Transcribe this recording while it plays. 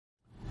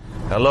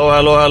Hello,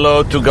 hello,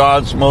 hello to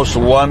God's most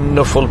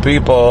wonderful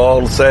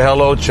people. Say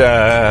hello,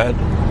 Chad.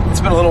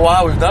 It's been a little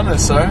while we've done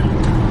this, sir.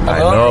 I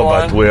know,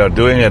 but we are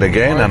doing it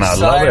again, and I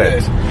love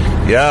it.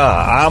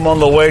 Yeah, I'm on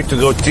the way to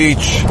go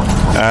teach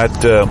at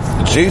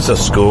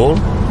Jesus School,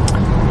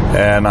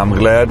 and I'm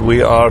glad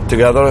we are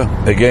together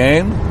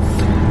again.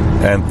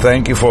 And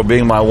thank you for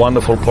being my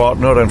wonderful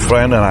partner and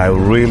friend, and I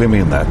really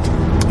mean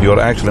that.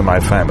 You're actually my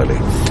family.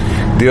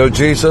 Dear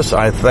Jesus,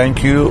 I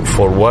thank you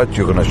for what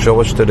you're going to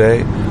show us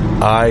today.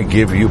 I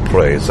give you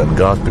praise. And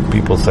God's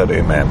people said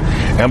amen.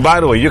 And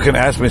by the way, you can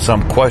ask me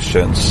some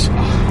questions,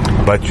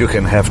 but you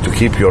can have to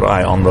keep your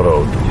eye on the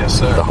road. Yes,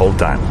 sir. The whole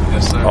time.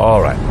 Yes, sir.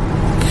 All right.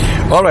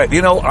 All right.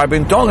 You know, I've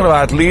been talking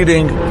about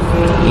leading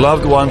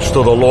loved ones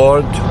to the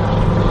Lord.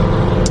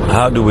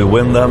 How do we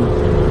win them?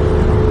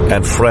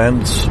 And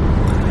friends.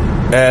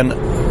 And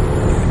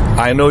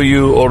I know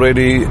you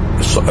already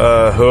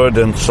heard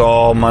and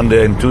saw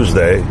Monday and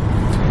Tuesday.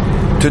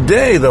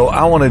 Today, though,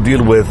 I want to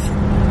deal with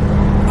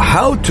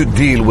how to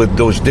deal with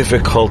those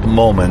difficult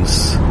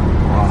moments,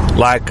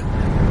 like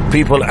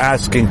people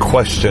asking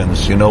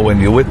questions, you know, when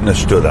you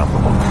witness to them.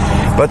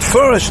 But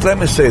first, let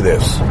me say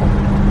this.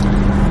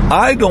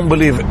 I don't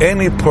believe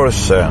any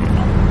person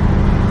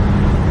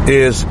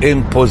is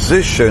in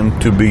position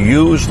to be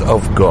used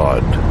of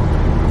God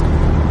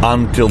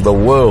until the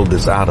world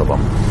is out of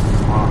them.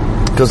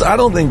 Because I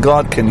don't think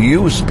God can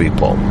use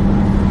people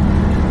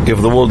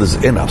if the world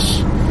is in us.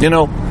 You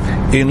know,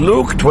 in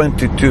Luke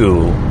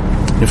 22,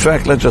 in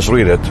fact, let's just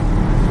read it,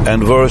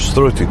 and verse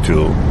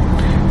 32,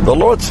 the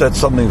Lord said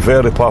something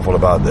very powerful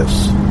about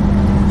this.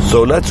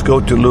 So let's go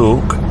to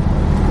Luke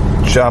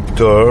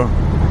chapter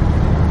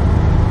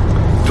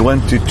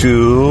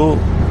 22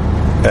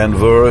 and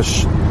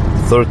verse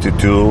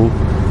 32,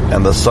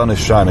 and the sun is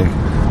shining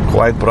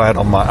quite bright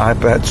on my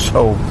iPad,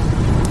 so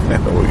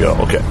there we go.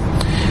 Okay.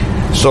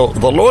 So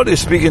the Lord is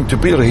speaking to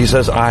Peter. He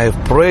says, I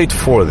have prayed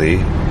for thee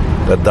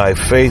that thy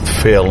faith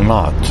fail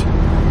not.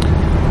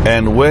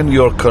 And when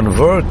you're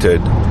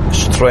converted,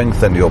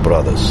 strengthen your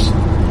brothers.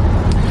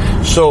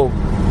 So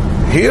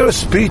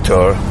here's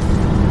Peter,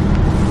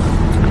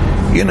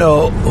 you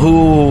know,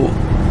 who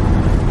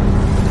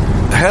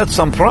had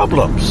some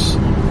problems.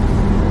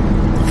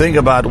 Think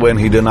about when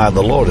he denied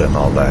the Lord and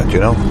all that,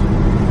 you know.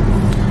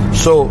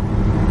 So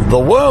the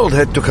world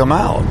had to come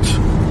out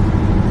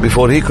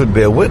before he could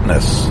be a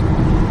witness.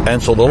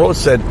 And so the Lord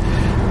said,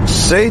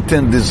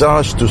 Satan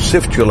desires to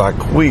sift you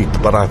like wheat,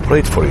 but I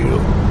prayed for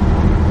you.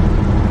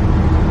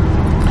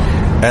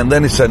 And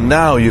then he said,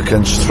 now you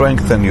can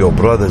strengthen your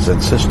brothers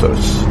and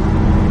sisters.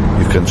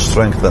 You can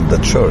strengthen the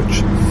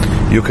church.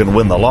 You can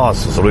win the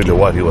lost, is really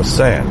what he was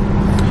saying.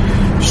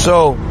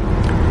 So,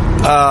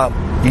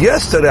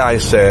 yesterday I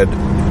said,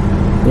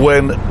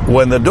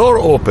 when the door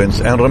opens,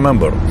 and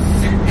remember,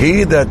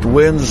 he that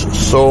wins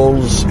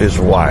souls is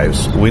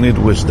wise. We need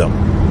wisdom.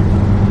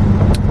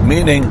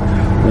 Meaning,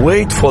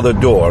 wait for the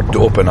door to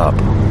open up.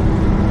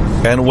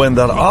 And when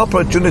that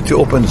opportunity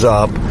opens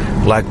up,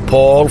 like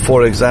Paul,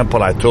 for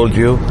example, I told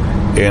you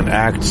in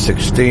Acts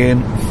 16,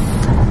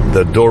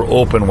 the door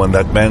opened when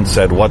that man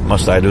said, what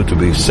must I do to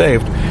be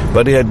saved?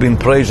 But he had been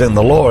praising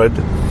the Lord,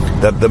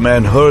 that the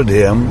man heard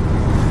him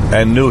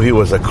and knew he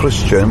was a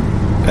Christian,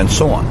 and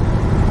so on.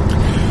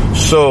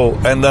 So,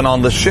 and then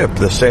on the ship,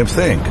 the same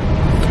thing.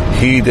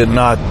 He did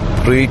not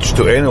preach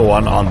to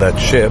anyone on that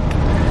ship,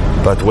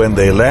 but when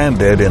they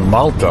landed in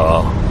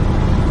Malta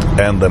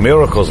and the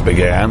miracles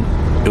began,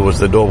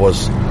 the door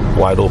was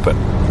wide open.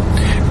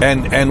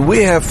 And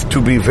we have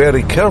to be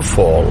very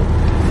careful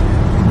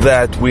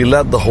that we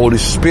let the Holy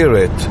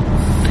Spirit,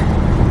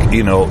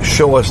 you know,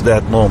 show us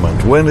that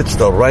moment. When it's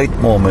the right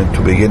moment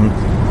to begin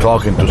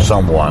talking to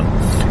someone.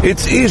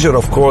 It's easier,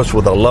 of course,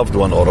 with a loved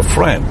one or a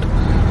friend.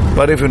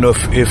 But if you're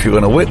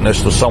going to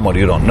witness to someone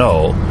you don't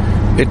know,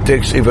 it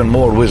takes even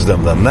more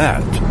wisdom than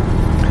that.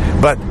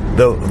 But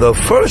the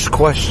first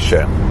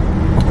question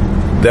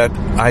that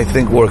I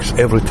think works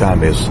every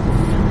time is,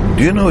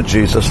 do you know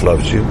Jesus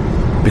loves you?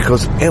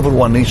 Because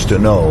everyone needs to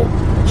know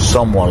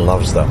someone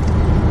loves them.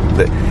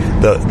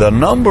 The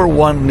number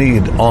one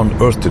need on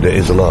earth today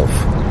is love.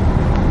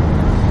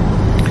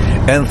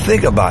 And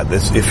think about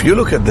this. If you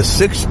look at the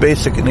 6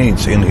 basic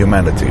needs in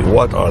humanity,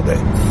 what are they?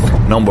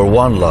 Number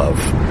 1, love.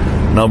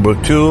 Number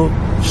 2,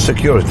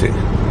 security.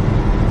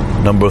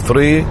 Number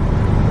 3,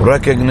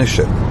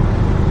 recognition.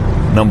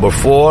 Number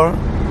 4,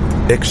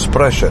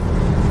 expression.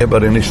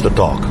 Everybody needs to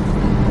talk.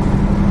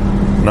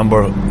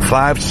 Number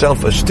 5,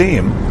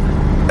 self-esteem.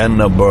 And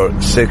number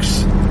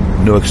 6,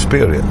 new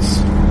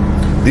experience.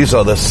 These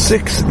are the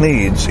 6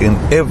 needs in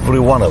every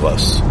one of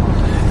us.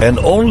 And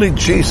only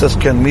Jesus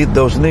can meet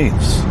those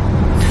needs.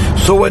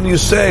 So when you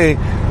say,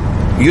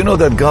 you know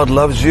that God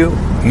loves you,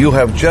 you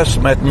have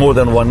just met more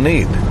than one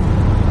need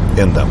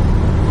in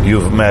them.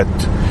 You've met,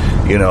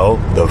 you know,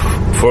 the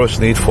first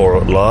need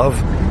for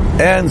love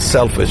and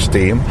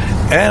self-esteem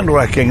and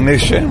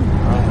recognition,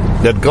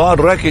 that God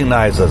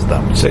recognizes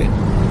them, see?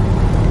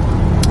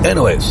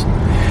 Anyways,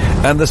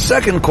 and the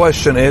second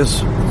question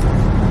is,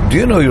 do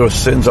you know your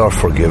sins are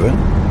forgiven?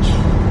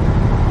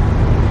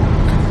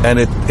 and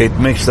it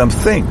makes them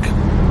think.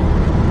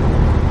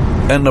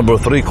 And number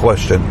 3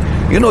 question,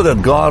 you know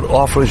that God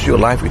offers you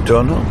life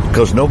eternal?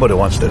 Because nobody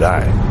wants to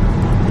die.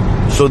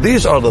 So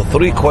these are the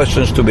 3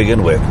 questions to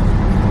begin with.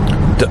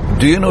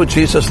 Do you know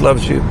Jesus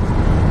loves you?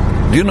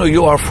 Do you know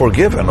you are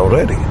forgiven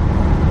already?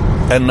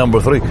 And number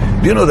 3,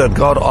 do you know that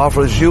God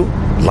offers you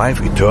life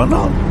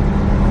eternal?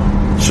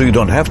 So you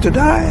don't have to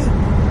die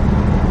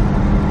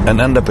and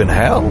end up in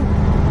hell?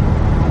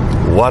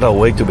 What a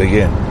way to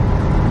begin.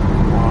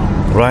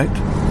 Right?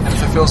 And it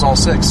fulfills all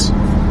 6.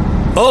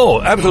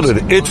 Oh,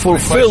 absolutely. It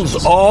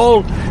fulfills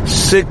all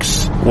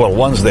 6, well,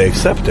 once they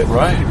accept it.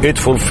 Right. It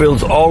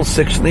fulfills all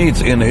 6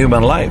 needs in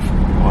human life.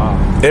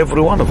 Wow.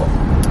 Every one of them.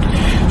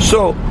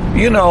 So,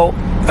 you know,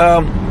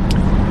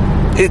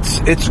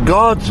 it's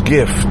God's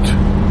gift.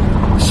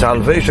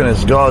 Salvation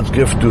is God's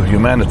gift to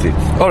humanity.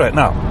 All right,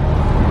 now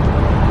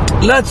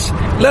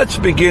let's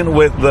begin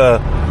with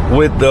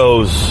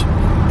those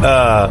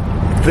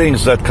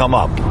things that come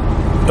up.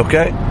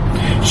 Okay,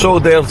 so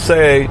they'll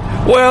say,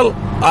 "Well,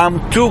 I'm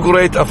too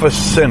great of a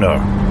sinner."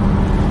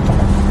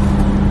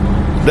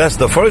 That's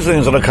the first thing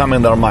that's going to come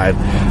in their mind.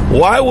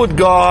 Why would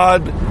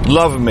God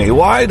love me?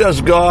 Why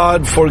does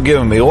God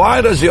forgive me?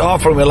 Why does He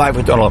offer me life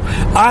eternal?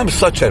 I'm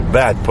such a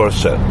bad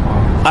person.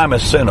 I'm a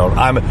sinner.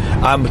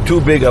 I'm too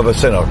big of a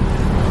sinner.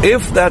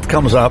 If that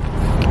comes up,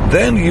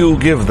 then you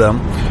give them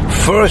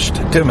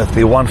 1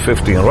 Timothy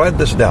 1:15. Write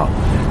this down.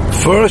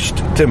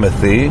 1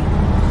 Timothy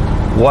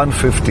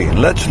 1:15.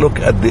 Let's look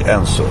at the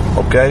answer,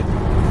 okay?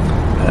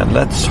 And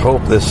let's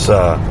hope this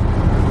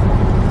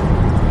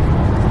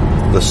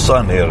the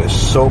sun here is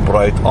so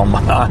bright on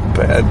my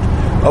iPad.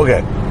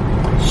 Okay,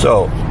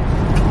 so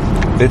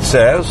it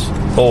says,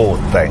 oh,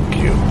 thank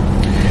you.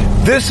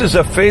 This is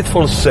a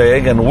faithful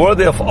saying and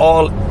worthy of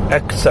all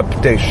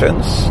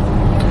acceptations,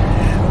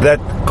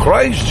 that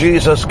Christ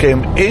Jesus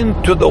came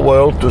into the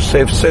world to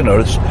save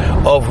sinners,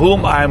 of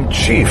whom I am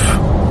chief.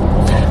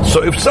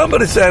 So if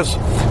somebody says,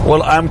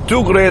 well, I'm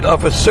too great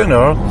of a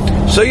sinner,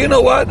 so you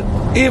know what?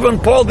 Even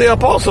Paul the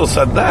Apostle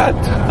said that.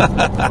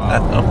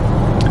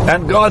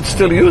 And God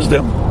still used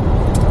him.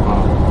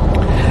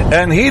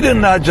 And he did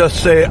not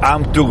just say,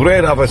 I'm too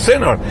great of a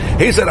sinner.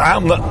 He said,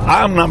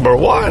 I'm number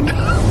 1.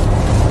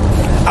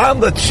 I'm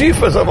the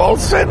chiefest of all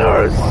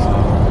sinners.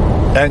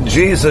 And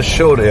Jesus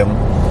showed him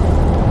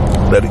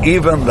that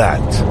even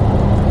that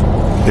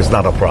is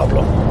not a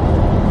problem.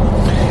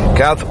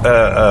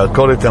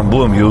 Corrie ten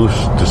Boom used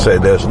to say,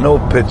 there's no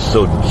pit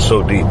so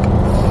deep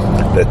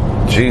that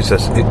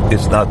Jesus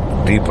is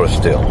not deeper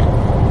still.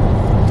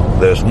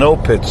 There's no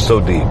pit so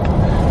deep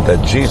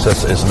that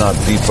Jesus is not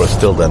deeper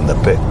still than the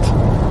pit.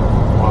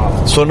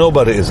 Wow. So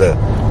nobody is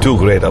too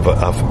great of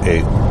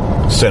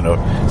a sinner,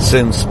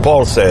 since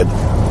Paul said,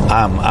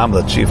 I'm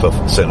the chief of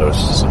sinners.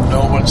 So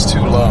no one's too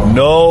low.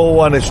 No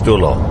one is too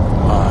low.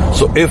 Wow.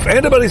 So if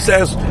anybody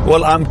says,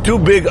 well, I'm too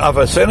big of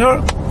a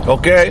sinner,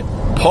 okay,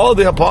 Paul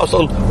the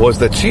Apostle was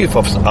the chief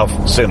of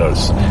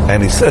sinners,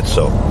 and he said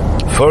so.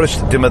 1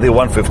 Timothy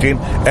 1:15,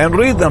 and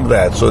read them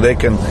that so they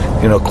can,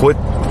 quit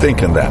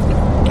thinking that.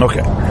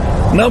 Okay.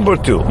 Number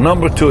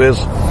two is,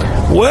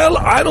 well,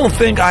 I don't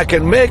think I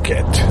can make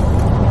it.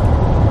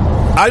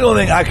 I don't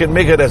think I can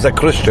make it as a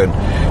Christian.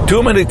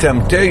 Too many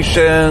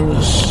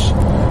temptations,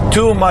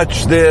 too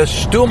much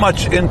this, too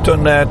much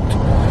internet,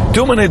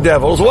 too many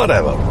devils,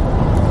 whatever.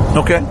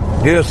 Okay?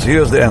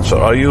 Here's the answer.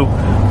 Are you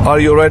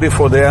ready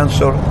for the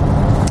answer?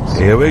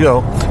 Here we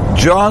go.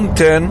 John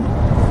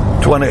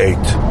 10:28.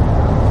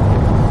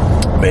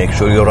 Make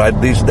sure you write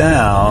these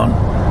down.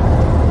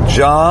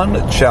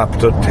 John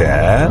chapter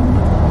 10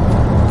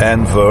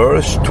 and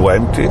verse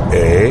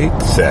 28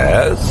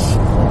 says,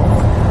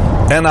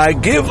 and I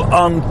give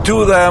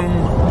unto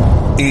them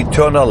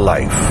eternal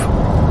life,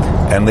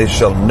 and they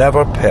shall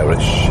never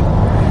perish,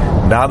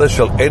 neither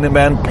shall any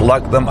man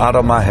pluck them out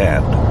of my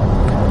hand.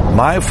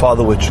 My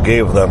Father which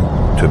gave them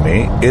to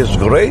me is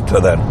greater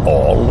than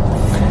all,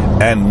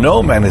 and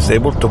no man is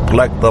able to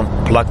pluck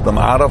them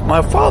out of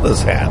my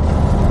Father's hand.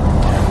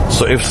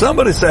 So if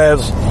somebody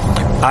says,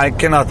 I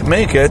cannot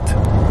make it,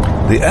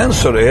 the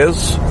answer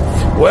is,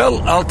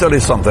 well, I'll tell you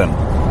something.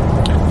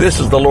 This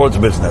is the Lord's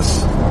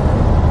business.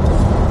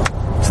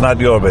 It's not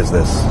your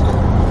business.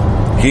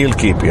 He'll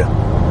keep you.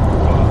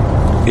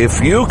 If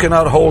you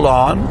cannot hold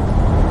on,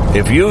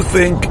 if you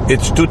think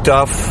it's too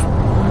tough,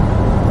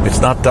 it's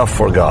not tough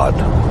for God.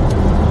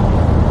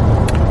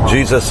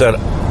 Jesus said,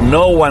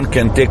 no one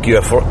can take you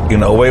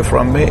away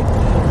from me,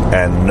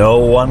 and no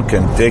one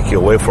can take you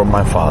away from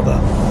my Father.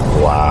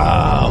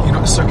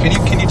 Wow. Sir,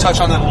 can you touch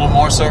on that a little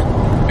more, sir?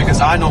 Because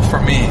I know for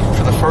me,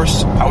 for the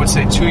first, I would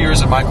say 2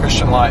 years of my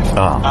Christian life,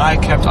 I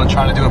kept on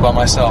trying to do it by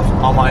myself,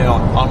 on my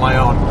own.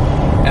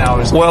 And I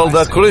was... Well,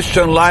 the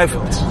Christian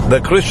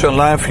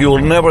life, you will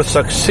never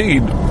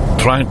succeed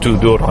trying to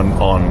do it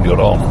on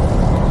your own.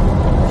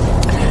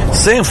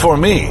 Same for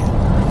me.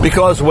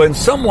 Because when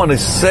someone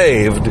is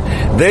saved,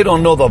 they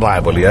don't know the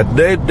Bible yet.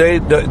 They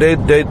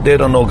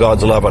don't know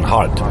God's love and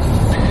heart.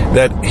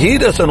 That He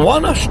doesn't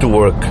want us to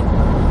work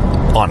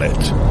on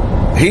it.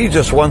 He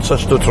just wants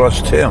us to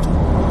trust Him,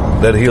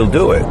 that He'll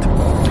do it.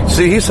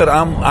 See, he said,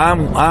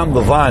 I'm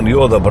the vine,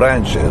 you're the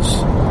branches.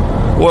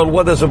 Well,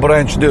 what does a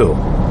branch do?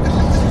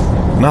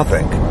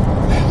 Nothing.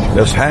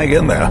 Just hang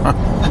in there.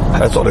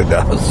 That's all it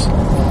does.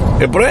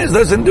 A branch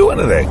doesn't do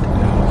anything.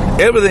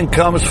 Everything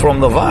comes from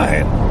the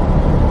vine.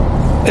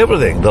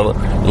 Everything. The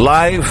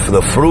life,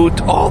 the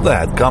fruit, all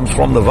that comes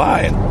from the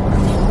vine.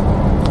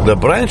 The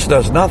branch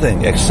does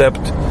nothing except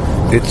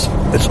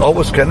it's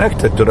always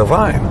connected to the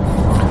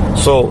vine.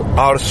 So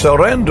our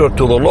surrender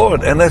to the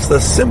Lord, and that's the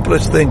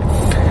simplest thing.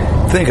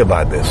 Think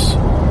about this.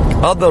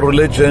 Other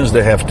religions,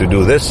 they have to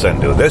do this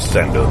and do this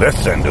and do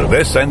this and do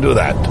this and do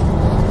that.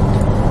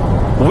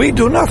 We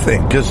do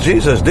nothing because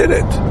Jesus did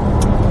it.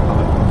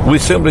 We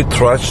simply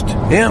trust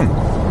Him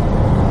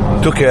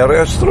to carry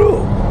us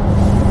through.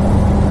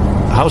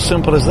 How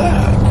simple is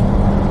that?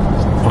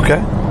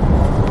 Okay?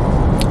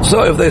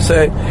 So if they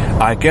say,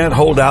 I can't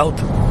hold out,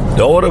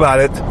 don't worry about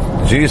it.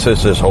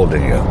 Jesus is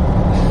holding you.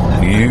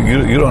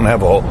 You don't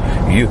have a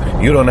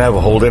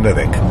hold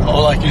anything.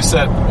 Oh, like you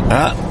said.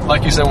 Huh?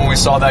 Like you said when we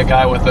saw that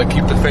guy with the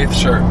Keep the Faith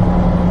shirt.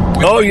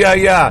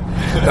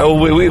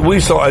 We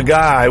saw a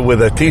guy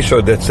with a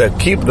T-shirt that said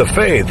 "Keep the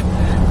Faith,"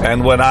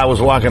 and when I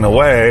was walking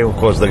away, of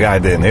course the guy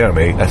didn't hear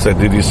me. I said,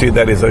 "Did you see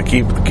that?" He said,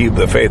 "Keep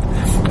the faith."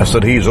 I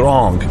said, "He's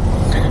wrong.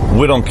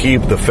 We don't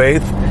keep the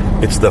faith.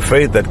 It's the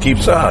faith that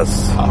keeps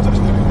us."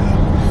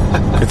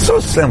 It's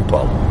so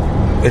simple.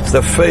 It's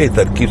the faith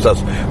that keeps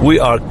us. We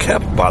are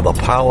kept by the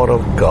power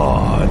of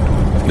God,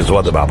 is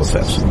what the Bible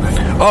says.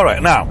 All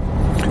right, now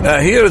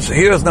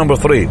here's number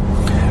 3.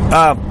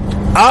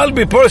 I'll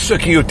be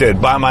persecuted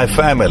by my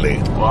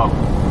family. Wow.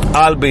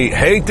 I'll be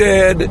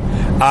hated.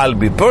 I'll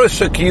be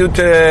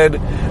persecuted.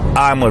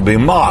 I'm going to be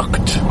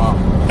mocked. Wow.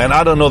 And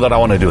I don't know that I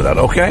want to do that,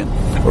 okay?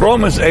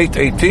 Romans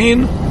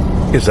 8:18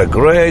 is a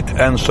great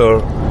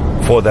answer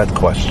for that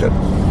question.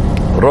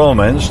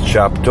 Romans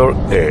chapter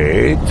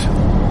 8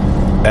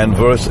 and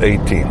verse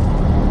 18.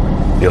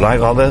 You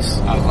like all this?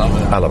 I love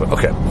it. I love it.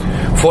 Okay.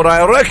 For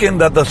I reckon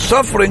that the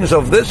sufferings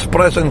of this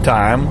present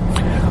time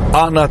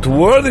are not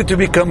worthy to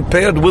be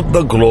compared with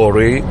the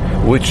glory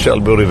which shall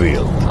be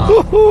revealed.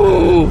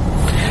 Oh.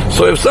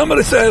 So if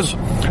somebody says,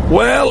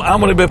 well, I'm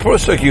going to be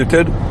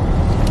persecuted,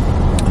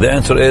 the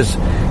answer is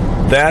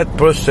that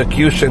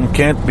persecution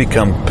can't be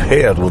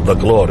compared with the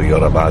glory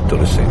you're about to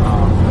receive.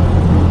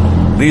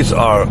 These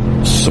are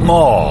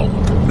small.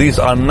 These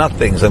are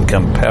nothings in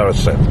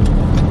comparison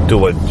to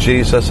what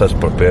Jesus has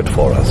prepared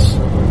for us.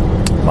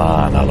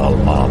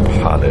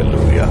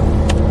 Hallelujah.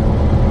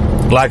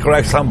 Like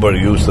Rex Humber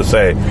used to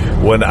say,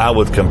 when I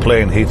would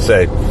complain, he'd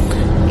say,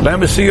 let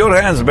me see your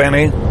hands,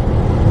 Benny.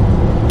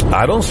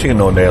 I don't see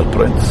no nail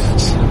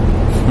prints.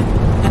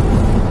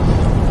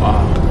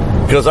 Wow.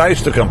 Because I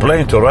used to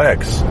complain to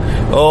Rex.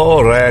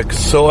 Oh, Rex,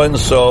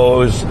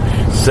 so-and-so is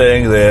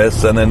saying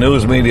this, and the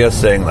news media is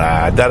saying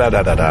that,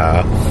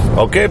 da-da-da-da-da.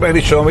 Okay,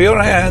 Benny, show me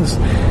your hands.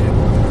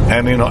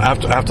 And,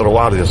 after a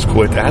while, I just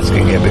quit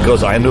asking him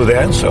because I knew the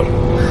answer.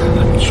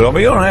 Show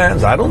me your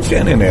hands. I don't see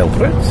any nail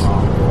prints.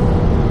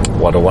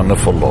 What a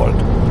wonderful Lord.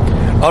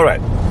 All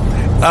right.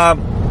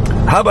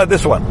 How about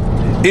this one?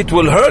 It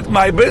will hurt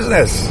my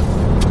business.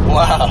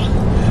 Wow.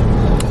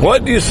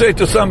 What do you say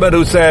to somebody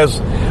who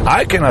says,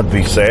 I cannot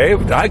be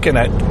saved, I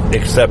cannot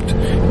accept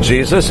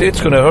Jesus, it's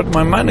going to hurt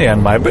my money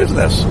and my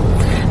business?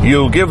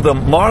 You give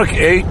them Mark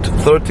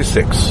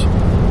 8:36.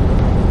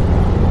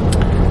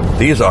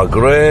 These are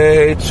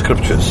great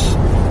scriptures.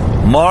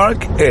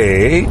 Mark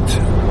 8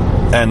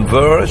 and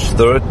verse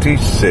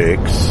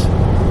 36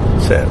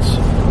 says,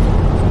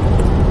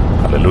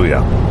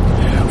 hallelujah,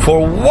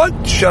 for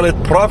what shall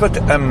it profit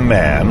a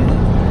man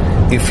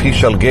if he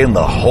shall gain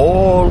the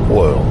whole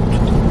world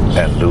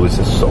and lose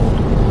his soul?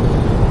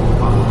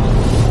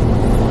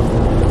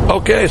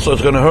 Okay, so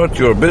it's going to hurt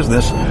your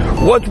business.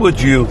 What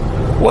would you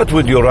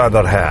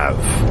rather have?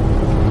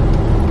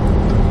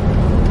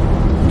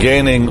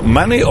 Gaining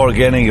money or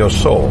gaining your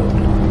soul?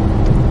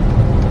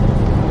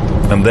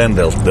 And then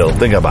they'll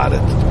think about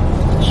it.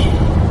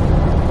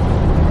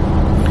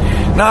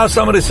 Now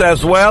somebody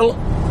says, well,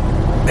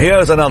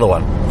 here's another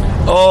one.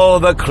 Oh,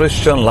 the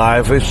Christian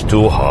life is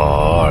too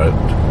hard.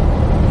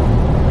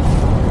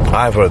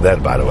 I've heard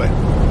that, by the way.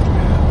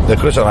 The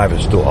Christian life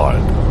is too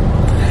hard.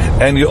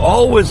 And you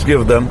always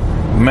give them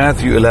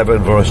Matthew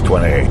 11, verse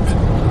 28.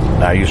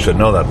 Now, you should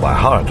know that by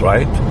heart,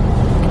 right?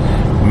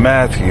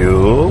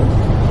 Matthew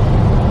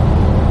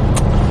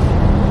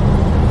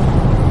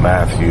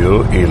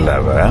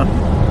 11.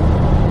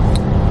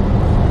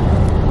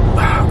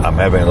 I'm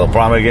having a little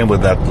problem again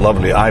with that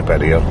lovely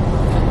iPad here.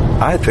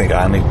 I think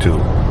I need to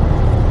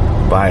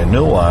buy a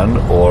new one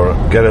or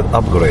get it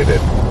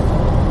upgraded.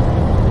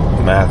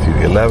 Matthew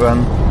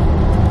 11,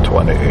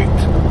 28.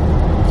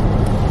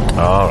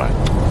 All right.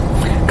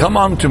 Come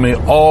unto me,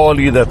 all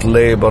ye that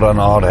labor and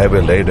are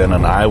heavy laden,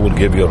 and I will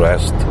give you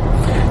rest.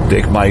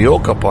 Take my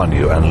yoke upon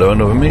you and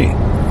learn of me,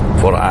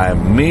 for I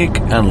am meek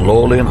and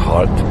lowly in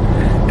heart,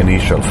 and ye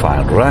shall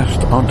find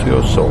rest unto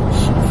your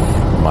souls.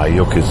 My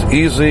yoke is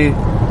easy,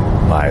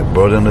 my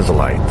burden is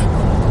light.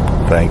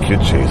 Thank you,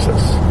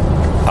 Jesus.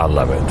 I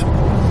love it.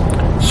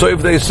 So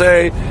if they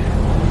say,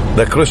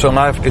 the Christian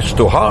life is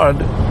too hard,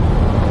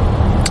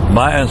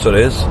 my answer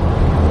is,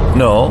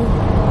 no,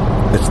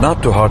 it's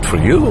not too hard for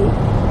you.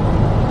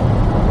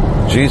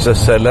 Jesus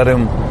said, let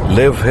him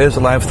live his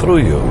life through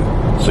you.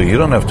 So you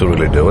don't have to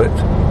really do it.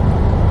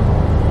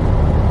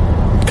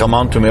 Come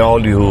unto me,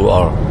 all you who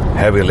are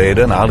heavy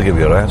laden, I'll give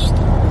you rest.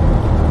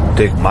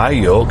 Take my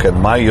yoke,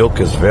 and my yoke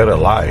is very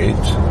light.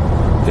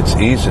 It's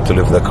easy to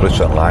live the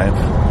Christian life.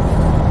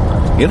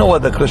 You know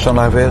what the Christian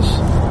life is?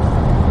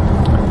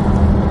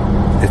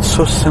 It's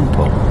so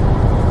simple.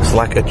 It's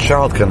like a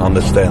child can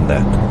understand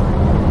that.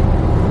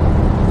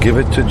 Give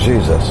it to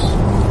Jesus.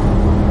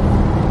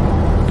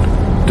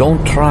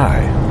 Don't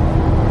try.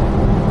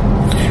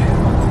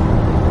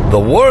 The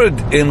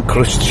word in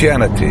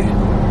Christianity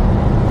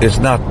is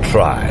not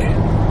try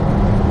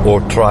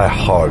or try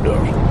harder.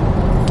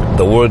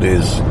 The word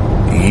is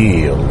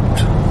yield,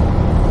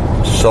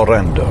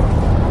 surrender.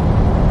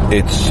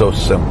 It's so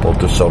simple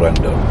to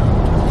surrender.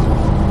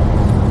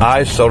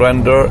 I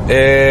surrender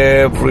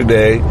every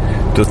day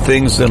to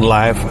things in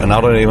life, and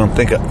I don't even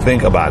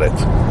think about it.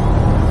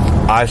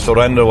 I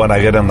surrender when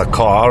I get in the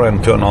car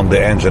and turn on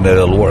the engine,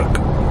 it'll work.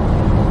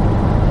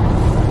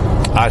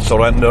 I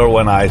surrender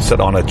when I sit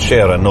on a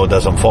chair and know it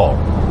doesn't fall.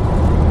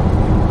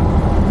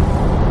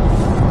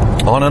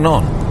 On and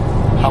on.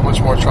 How much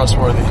more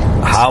trustworthy?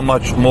 How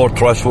much more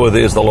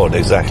trustworthy is the Lord?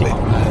 Exactly.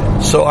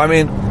 So, I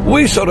mean,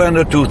 we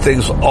surrender to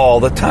things all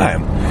the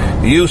time.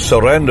 You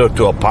surrender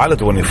to a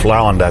pilot when you fly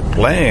on that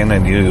plane,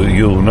 and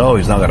you know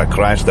he's not going to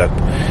crash that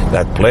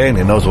plane.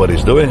 He knows what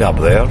he's doing up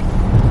there.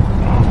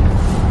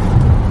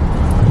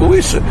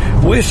 We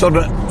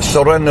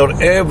surrender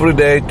every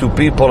day to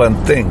people and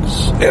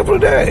things. Every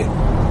day.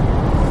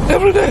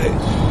 Every day.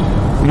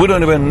 We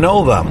don't even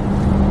know them.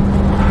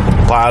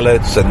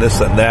 Pilots and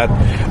this and that.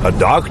 A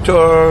doctor,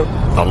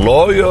 a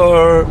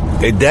lawyer,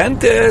 a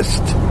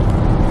dentist.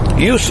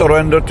 You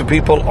surrender to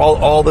people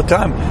all the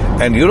time.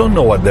 And you don't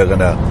know what they're going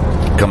to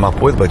come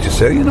up with, but you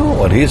say, you know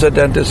what, he's a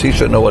dentist, he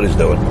should know what he's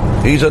doing.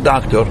 He's a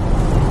doctor.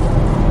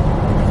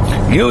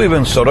 You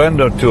even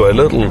surrender to a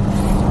little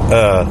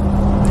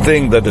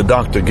thing that the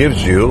doctor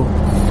gives you.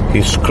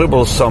 He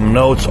scribbles some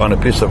notes on a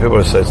piece of paper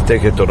and says,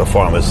 take it to the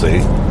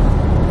pharmacy.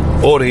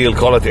 Or he'll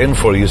call it in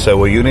for you, say,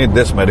 well, you need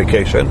this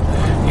medication.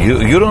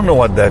 You don't know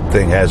what that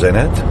thing has in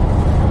it.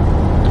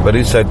 But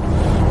he said,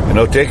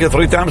 take it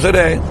 3 times a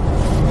day.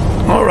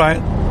 All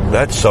right,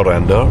 that's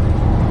surrender.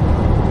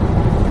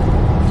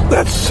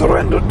 That's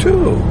surrender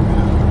too.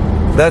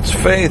 That's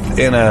faith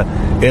in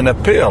a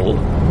pill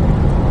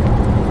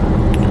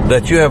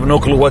that you have no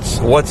clue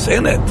what's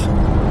in it.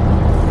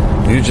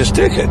 You just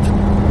take it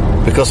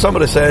because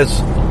somebody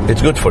says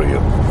it's good for you.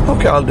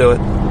 Okay, I'll do it.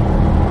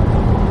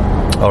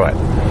 All right.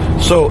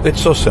 So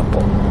it's so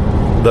simple.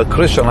 The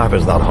Christian life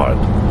is not hard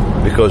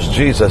because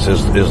Jesus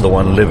is the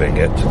one living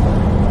it,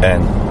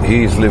 and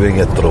he's living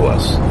it through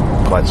us.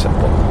 Quite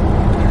simple.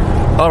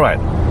 All right.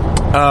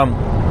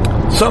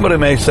 Somebody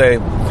may say,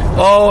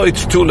 oh,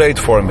 it's too late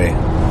for me.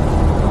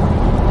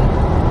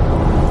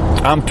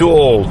 I'm too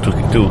old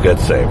to get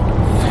saved.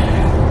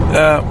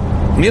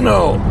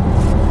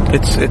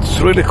 It's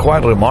really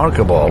quite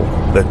remarkable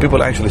that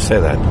people actually say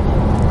that.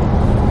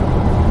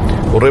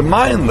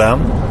 Remind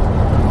them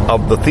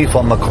of the thief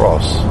on the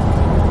cross.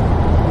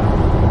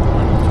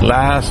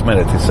 Last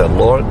minute he said,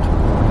 Lord,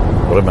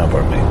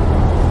 remember me.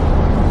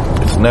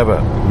 It's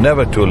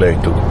never too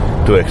late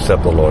to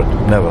accept the Lord.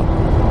 Never.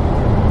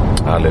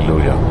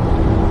 Hallelujah.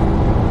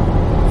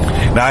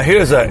 Now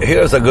here's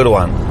a good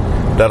one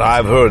that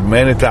I've heard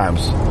many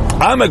times.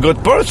 I'm a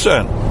good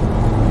person.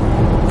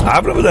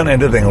 I've never done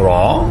anything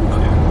wrong.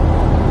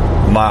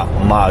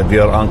 My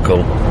dear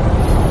uncle,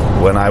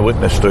 when I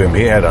witnessed to him,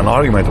 he had an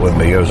argument with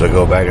me years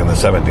ago back in the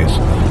 70s.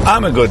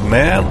 I'm a good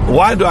man.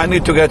 Why do I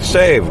need to get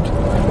saved?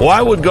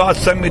 Why would God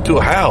send me to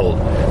hell?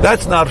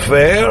 That's not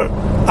fair.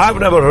 I've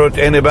never hurt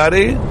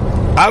anybody.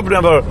 I've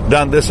never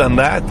done this and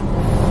that.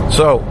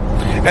 So,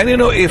 and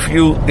if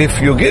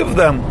you give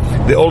them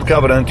the old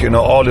covenant,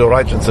 all your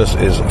righteousness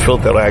is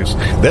filthy rags,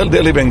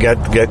 they'll even get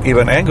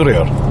even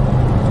angrier.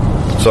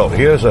 So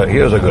here's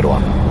a good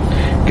one.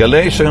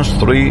 Galatians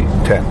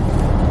 3:10.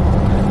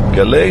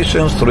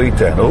 Galatians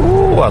 3:10.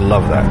 Oh, I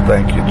love that.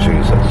 Thank you,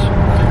 Jesus.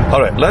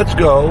 All right, let's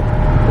go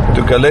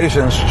to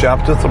Galatians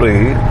chapter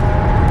 3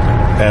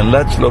 and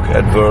let's look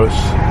at verse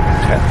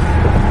 10.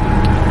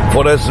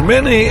 For as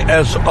many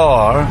as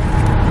are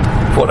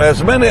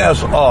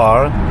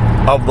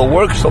of the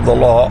works of the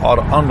law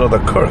are under the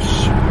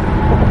curse.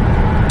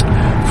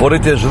 For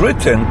it is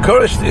written,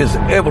 cursed is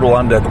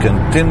everyone that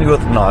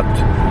continueth not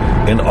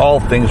in all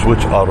things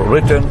which are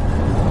written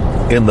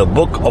in the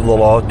book of the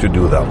law to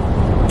do them.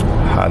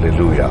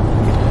 Hallelujah.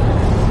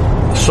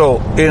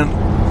 So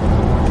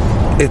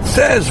it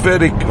says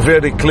very,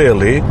 very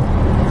clearly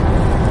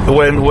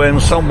when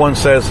someone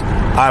says,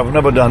 I've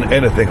never done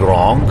anything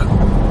wrong,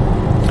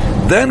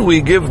 then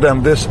we give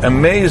them this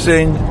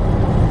amazing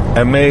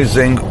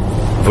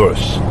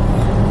verse.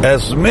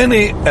 As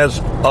many as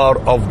are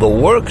of the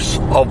works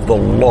of the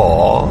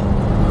law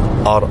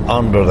are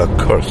under the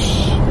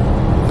curse.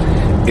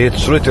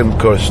 It's written,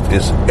 cursed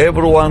is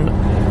everyone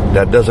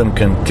that doesn't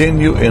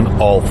continue in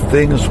all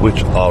things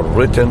which are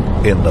written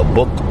in the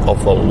book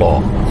of the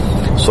law.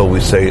 So we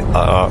say,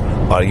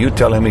 are you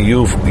telling me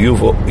you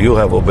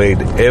have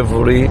obeyed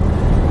every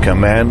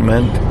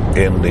commandment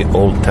in the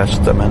Old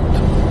Testament?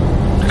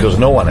 Because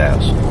no one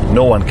has.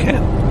 No one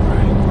can.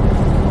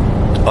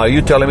 Are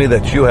you telling me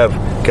that you have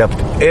kept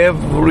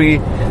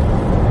everything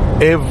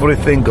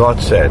God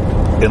said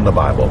in the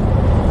Bible,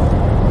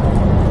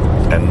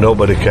 and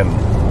nobody can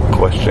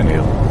question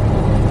you?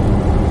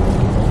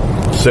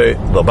 Say,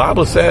 the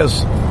Bible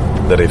says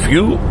that if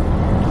you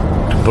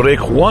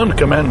break one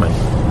commandment,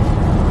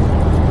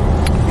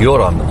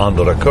 you're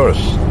under a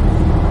curse.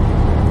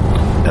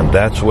 And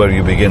that's where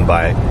you begin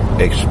by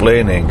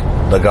explaining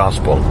the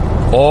gospel.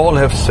 All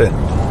have sinned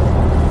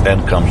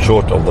and come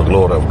short of the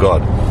glory of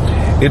God.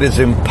 It is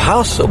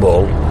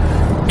impossible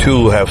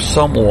to have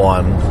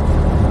someone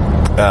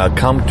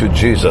come to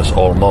Jesus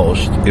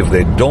almost if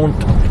they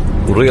don't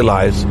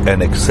realize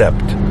and accept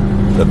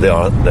that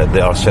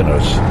they are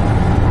sinners.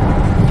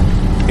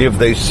 If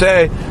they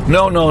say,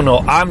 no,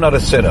 I'm not a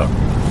sinner,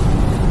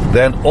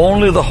 then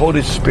only the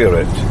Holy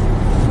Spirit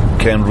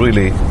can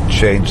really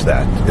change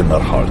that in their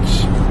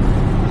hearts.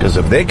 Because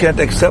if they can't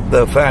accept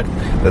the fact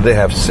that they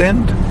have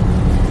sinned,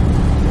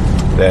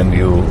 then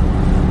you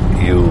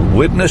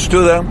witness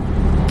to them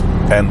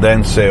and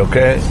then say,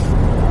 okay,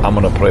 I'm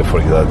going to pray for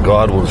you, that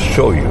God will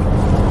show you.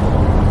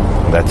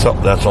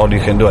 That's all you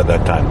can do at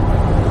that time.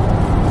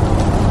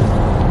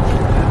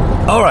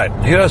 All right,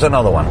 here's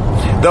another one.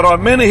 There are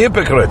many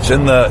hypocrites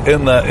in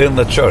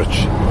the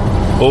church.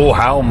 Oh,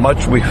 how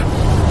much we've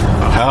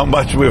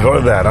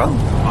heard that, huh?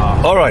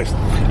 All right,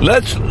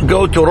 let's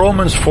go to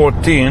Romans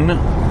 14,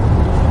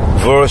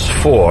 verse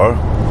 4.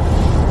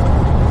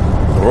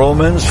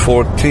 Romans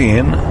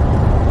 14,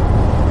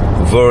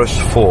 verse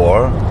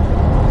 4,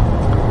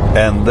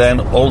 and then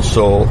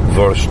also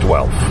verse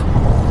 12.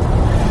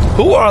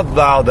 Who art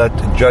thou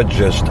that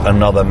judgest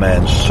another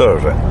man's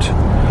servant?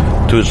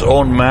 To his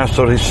own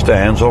master he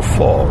stands or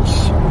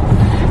falls.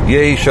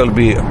 Yea, he shall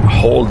be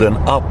holden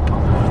up,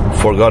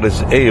 for God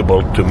is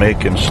able to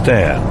make him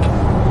stand.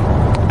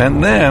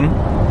 And then,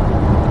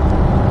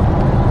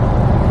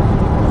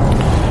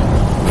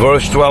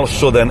 verse 12,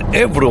 so then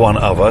every one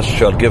of us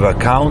shall give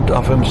account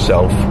of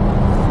himself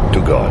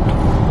to God.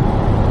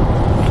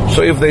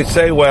 So if they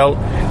say, well,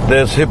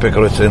 there's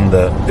hypocrites in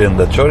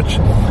the church,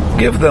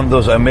 give them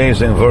those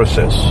amazing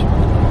verses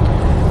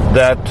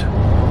that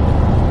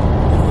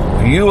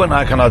you and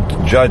I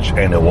cannot judge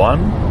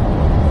anyone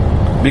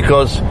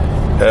because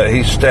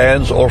he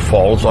stands or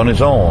falls on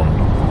his own.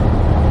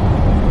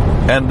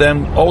 And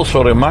then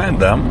also remind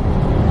them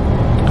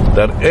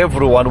that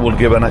everyone will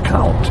give an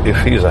account. If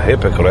he's a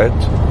hypocrite,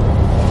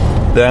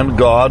 then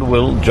God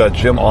will judge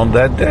him on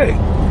that day.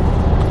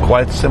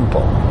 Quite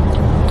simple.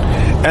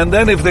 And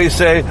then if they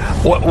say,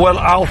 well,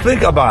 I'll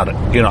think about it.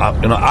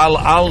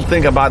 I'll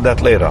think about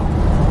that later.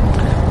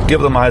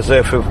 Give them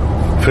Isaiah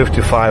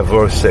 55,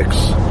 verse 6.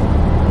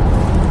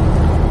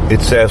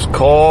 It says,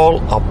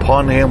 call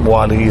upon him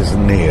while he is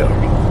near.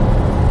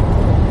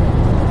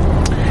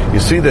 You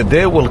see, the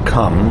day will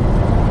come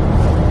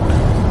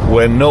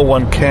when no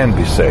one can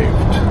be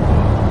saved.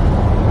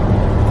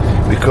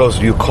 Because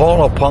you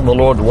call upon the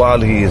Lord while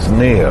he is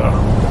near,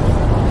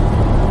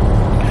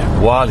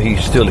 while he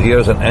still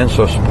hears and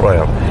answers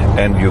prayer.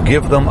 And you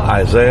give them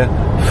Isaiah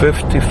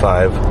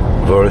 55,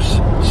 verse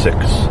 6.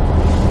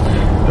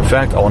 In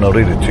fact, I want to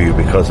read it to you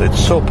because it's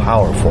so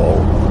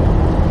powerful.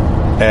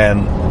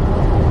 And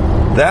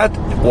that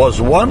was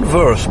one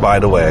verse, by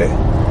the way,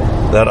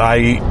 that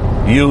I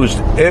used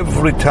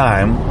every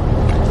time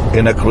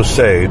in a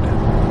crusade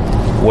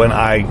when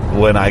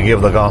I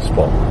give the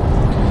gospel.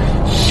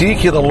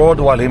 Seek ye the Lord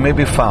while he may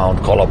be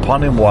found, call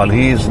upon him while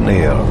he is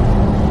near.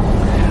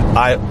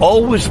 I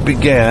always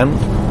began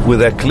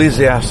with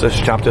Ecclesiastes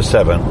chapter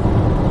 7,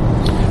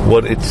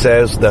 where it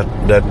says that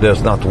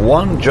there's not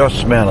one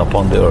just man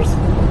upon the earth.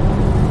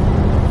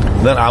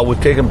 Then I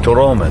would take him to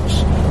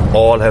Romans,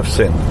 all have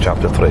sinned,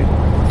 chapter 3.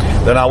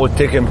 Then I would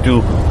take him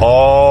to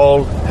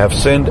all have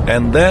sinned,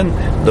 and then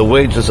the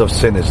wages of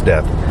sin is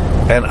death.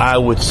 And I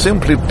would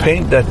simply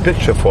paint that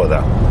picture for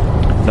them.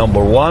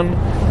 Number one,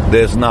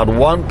 there's not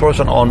one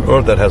person on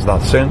earth that has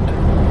not sinned.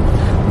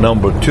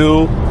 Number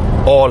two,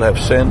 all have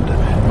sinned.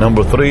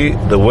 Number three,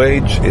 the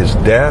wage is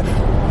death.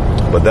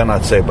 But then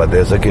I'd say, but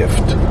there's a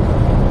gift.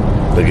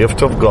 The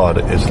gift of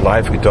God is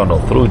life eternal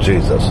through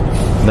Jesus.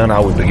 And then I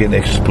would begin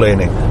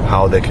explaining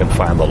how they can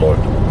find the Lord.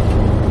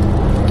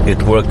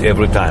 It worked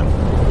every time.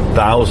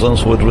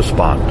 Thousands would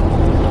respond.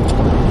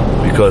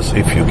 Because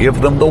if you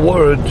give them the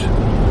word,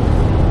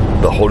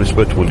 the Holy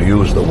Spirit will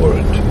use the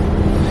word.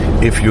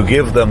 If you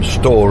give them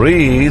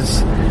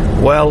stories,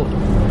 well,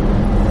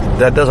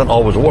 that doesn't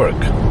always work.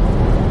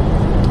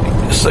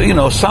 So,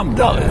 some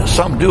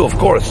do, of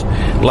course,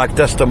 like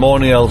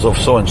testimonials of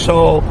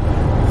so-and-so,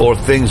 or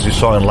things you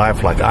saw in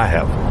life like I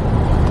have.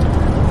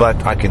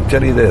 But I can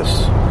tell you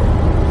this,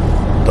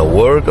 the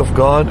Word of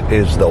God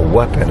is the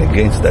weapon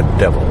against the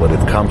devil when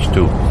it comes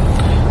to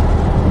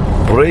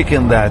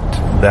breaking that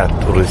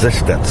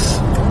resistance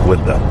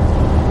with them.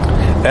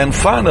 And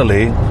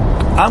finally,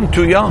 I'm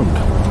too young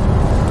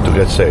to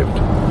get saved.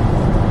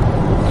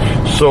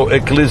 So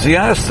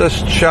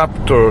Ecclesiastes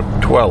chapter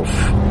 12,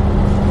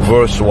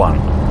 verse 1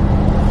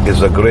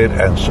 is a great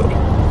answer.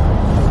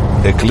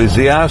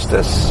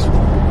 Ecclesiastes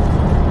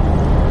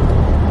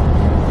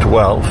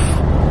 12,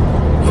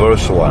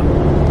 verse 1.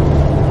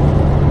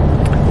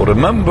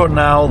 Remember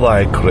now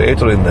thy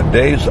Creator in the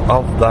days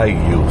of thy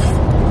youth,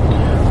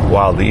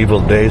 while the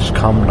evil days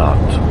come not.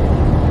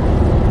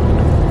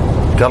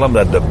 Tell them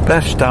that the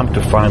best time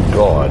to find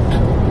God,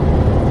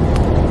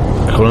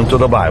 according to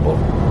the Bible,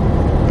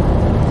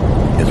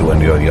 is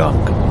when you're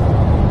young.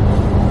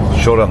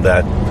 Show them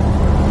that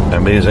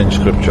amazing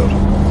scripture.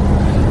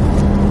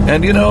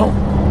 And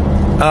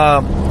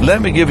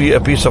let me give you a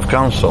piece of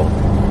counsel.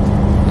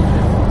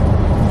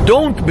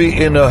 Don't be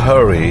in a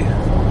hurry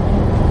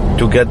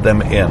to get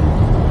them in.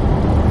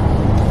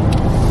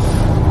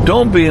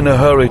 Don't be in a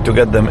hurry to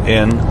get them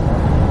in.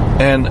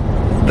 And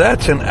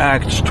that's in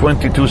Acts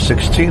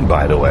 22:16,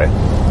 by the way.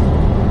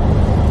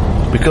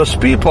 Because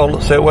people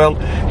say, well,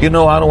 I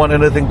don't want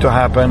anything to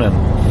happen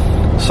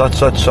and such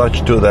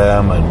to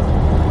them.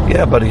 And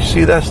yeah, but you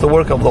see, that's the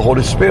work of the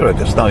Holy Spirit.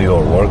 It's not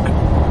your work.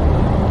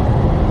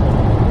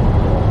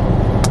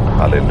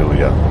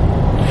 Hallelujah.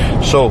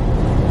 So,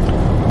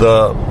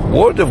 the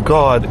Word of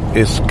God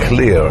is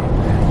clear.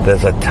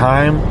 There's a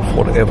time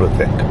for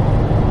everything.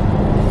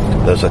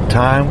 There's a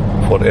time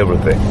for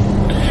everything.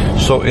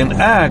 So in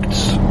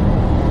Acts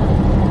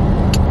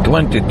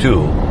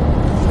 22,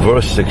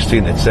 verse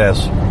 16, it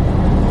says,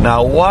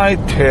 now why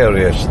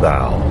tarriest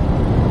thou?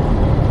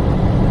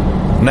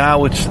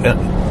 Now it's,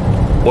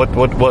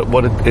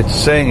 what it's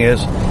saying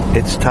is,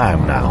 it's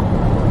time now.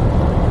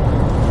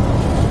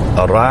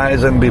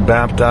 Arise and be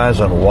baptized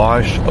and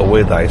wash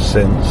away thy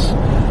sins,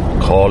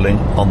 calling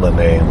on the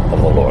name of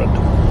the Lord.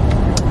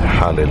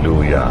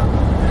 Hallelujah.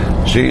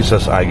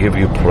 Jesus, I give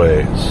you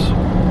praise.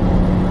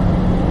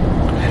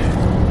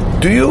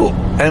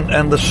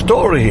 And the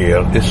story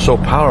here is so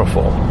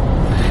powerful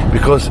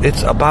because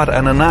it's about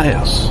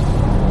Ananias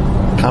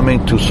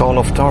coming to Saul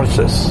of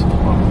Tarsus.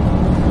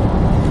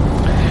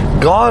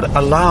 God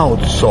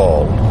allowed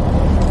Saul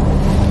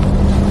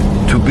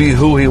to be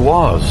who he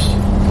was,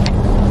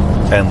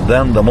 and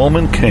then the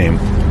moment came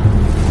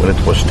when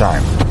it was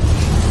time.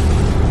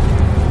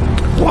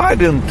 Why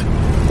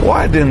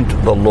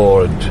didn't the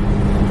Lord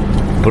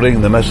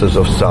bring the message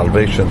of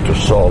salvation to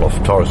Saul of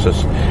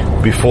Tarsus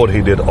before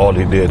he did all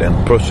he did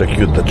and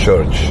persecute the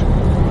church?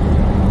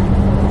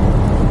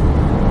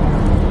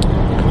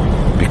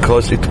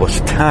 Because it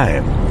was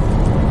time.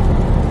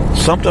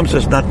 Sometimes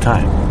it's not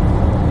time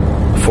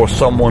for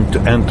someone to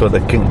enter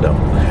the kingdom.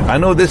 I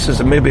know this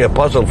is maybe a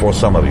puzzle for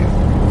some of you.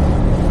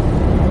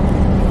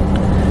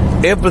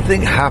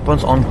 Everything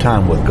happens on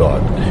time with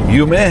God.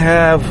 You may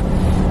have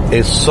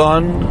a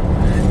son,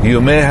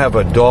 you may have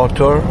a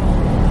daughter,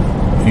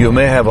 you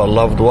may have a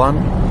loved one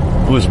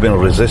who's been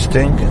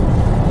resisting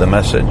the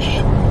message.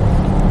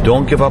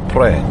 Don't give up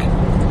praying.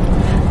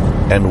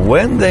 And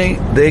when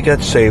they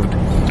get saved,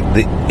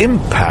 the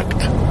impact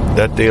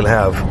that they'll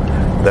have,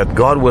 that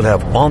God will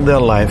have on their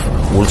life,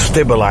 will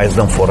stabilize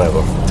them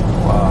forever.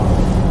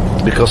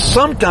 Wow. Because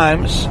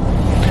sometimes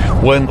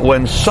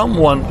when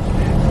someone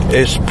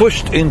is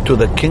pushed into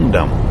the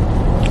kingdom,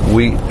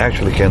 we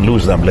actually can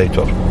lose them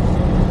later.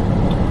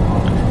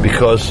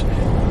 Because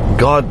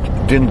God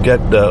didn't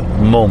get the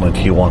moment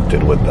He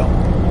wanted with them.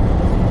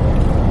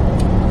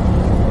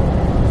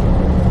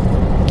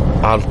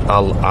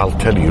 I'll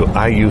tell you,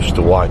 I used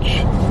to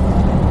watch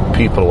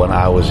people when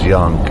I was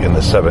young in the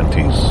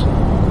 70s,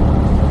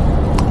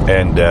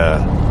 and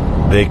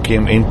they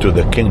came into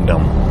the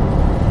kingdom,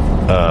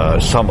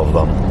 some of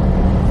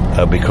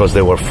them, because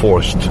they were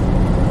forced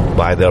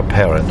by their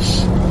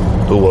parents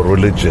who were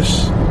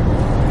religious,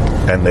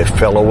 and they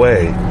fell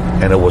away,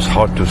 and it was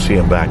hard to see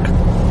them back.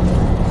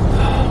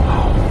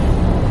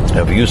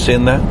 Have you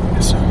seen that?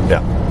 Yes, sir.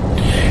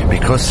 Yeah.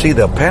 Because see,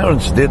 the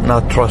parents did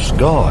not trust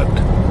God.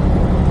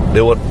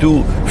 They were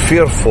too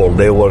fearful.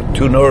 They were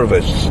too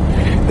nervous.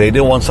 They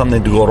didn't want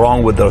something to go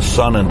wrong with their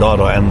son and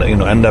daughter and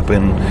end up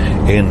in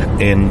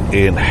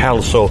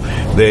hell. So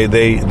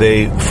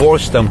they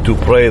forced them to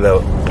pray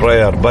the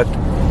prayer, but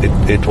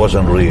it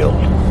wasn't real.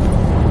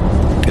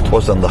 It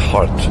wasn't the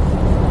heart.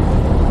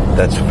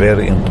 That's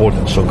very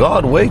important. So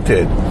God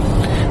waited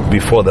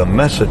before the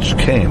message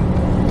came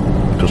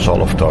to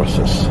Saul of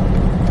Tarsus.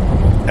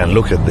 And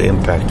look at the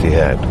impact he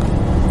had.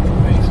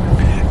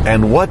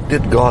 And what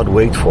did God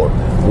wait for?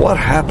 What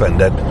happened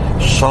that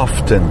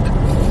softened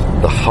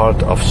the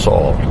heart of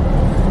Saul?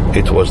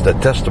 It was the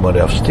testimony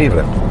of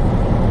Stephen.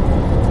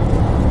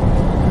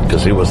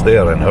 Because he was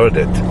there and heard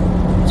it.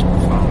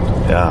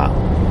 Yeah.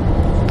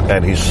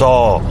 And he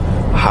saw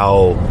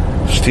how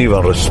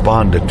Stephen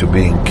responded to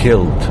being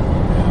killed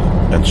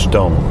and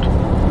stoned.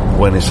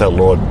 When he said,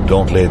 Lord,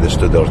 don't lay this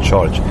to their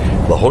charge.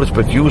 The Holy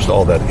Spirit used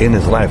all that in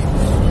his life,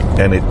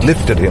 and it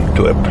lifted him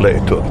to a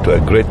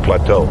great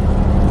plateau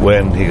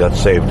when he got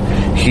saved.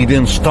 He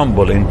didn't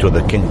stumble into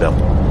the kingdom.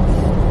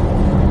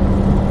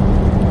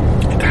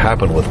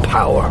 happen with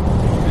power.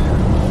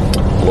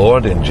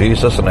 Lord, in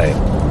Jesus' name,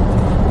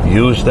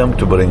 use them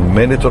to bring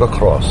many to the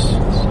cross.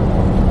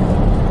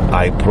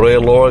 I pray,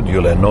 Lord,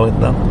 you'll anoint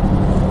them.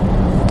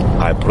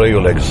 I pray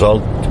you'll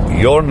exalt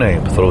your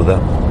name through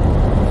them.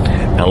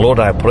 And Lord,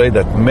 I pray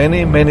that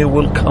many, many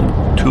will come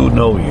to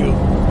know you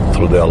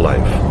through their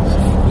life.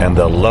 And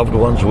their loved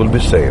ones will be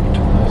saved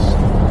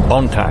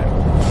on time.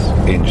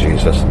 In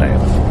Jesus'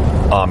 name.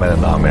 Amen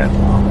and amen.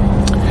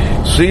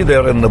 See,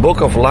 they're in the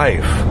book of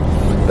life.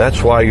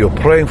 That's why you're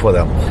praying for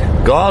them.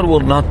 God will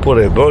not put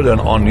a burden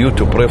on you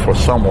to pray for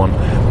someone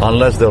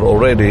unless they're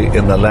already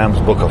in the Lamb's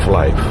book of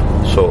life.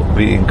 So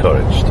be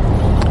encouraged.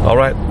 All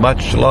right,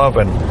 much love,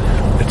 and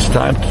it's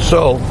time to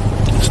sow.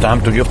 It's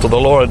time to give to the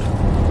Lord.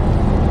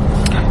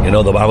 You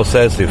know, the Bible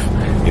says if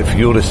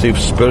you receive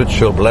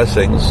spiritual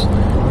blessings,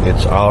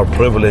 it's our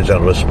privilege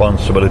and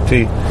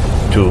responsibility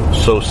to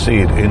sow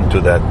seed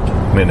into that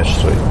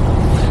ministry.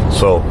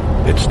 So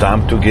it's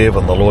time to give,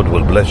 and the Lord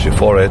will bless you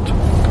for it.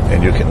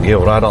 And you can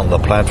give right on the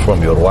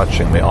platform you're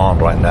watching me on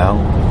right now,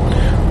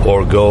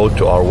 or go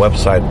to our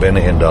website,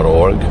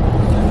 bennyhinn.org,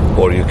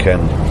 or you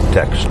can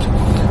text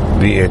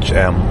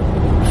BHM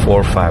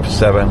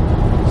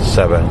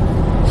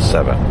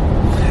 45777.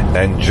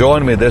 And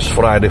join me this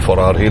Friday for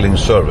our healing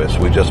service.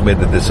 We just made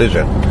the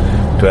decision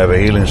to have a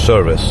healing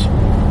service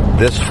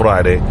this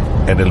Friday,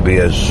 and it'll be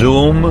a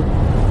Zoom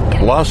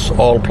plus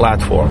all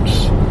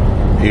platforms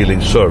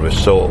healing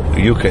service. So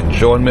you can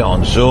join me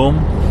on Zoom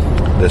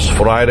this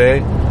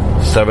Friday,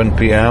 7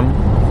 p.m.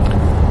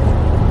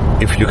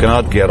 If you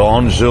cannot get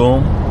on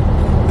Zoom,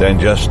 then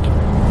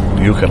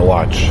you can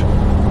watch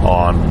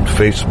on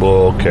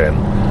Facebook and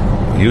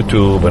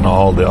YouTube and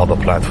all the other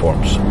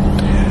platforms.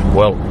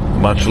 Well,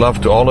 much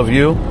love to all of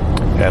you,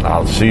 and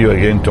I'll see you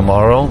again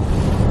tomorrow.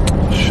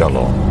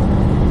 Shalom.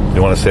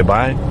 You want to say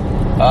bye?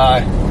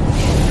 Bye.